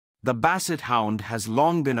The Basset Hound has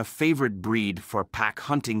long been a favorite breed for pack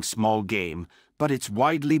hunting small game, but it's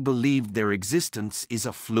widely believed their existence is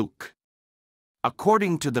a fluke.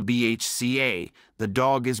 According to the BHCA, the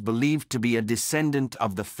dog is believed to be a descendant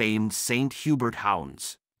of the famed St. Hubert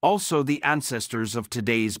hounds, also the ancestors of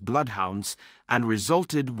today's bloodhounds, and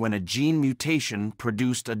resulted when a gene mutation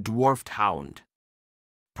produced a dwarfed hound.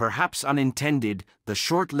 Perhaps unintended, the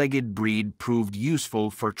short-legged breed proved useful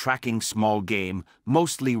for tracking small game,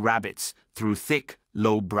 mostly rabbits, through thick,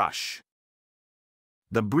 low brush.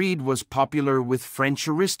 The breed was popular with French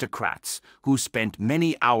aristocrats, who spent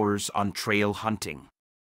many hours on trail hunting.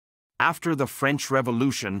 After the French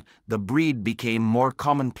Revolution, the breed became more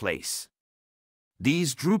commonplace.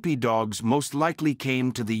 These droopy dogs most likely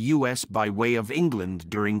came to the U.S. by way of England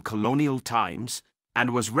during colonial times,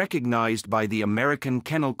 and was recognized by the American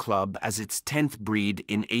Kennel Club as its 10th breed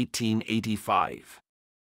in 1885.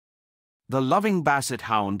 The loving Basset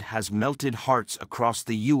Hound has melted hearts across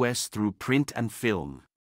the U.S. through print and film.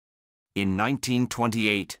 In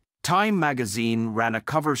 1928, Time magazine ran a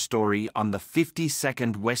cover story on the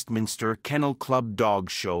 52nd Westminster Kennel Club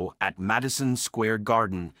Dog Show at Madison Square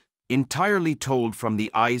Garden, entirely told from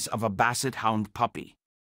the eyes of a Basset Hound puppy.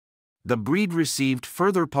 The breed received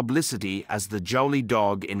further publicity as the jowly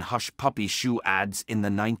dog in Hush Puppy shoe ads in the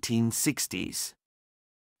 1960s.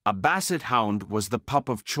 A Basset Hound was the pup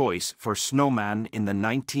of choice for Snowman in the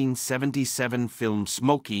 1977 film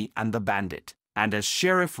Smokey and the Bandit, and as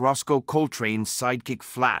Sheriff Roscoe Coltrane's sidekick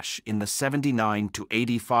Flash in the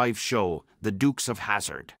 79-85 show The Dukes of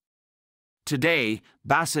Hazzard. Today,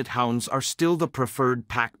 Basset Hounds are still the preferred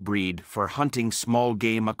pack breed for hunting small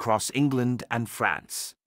game across England and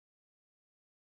France.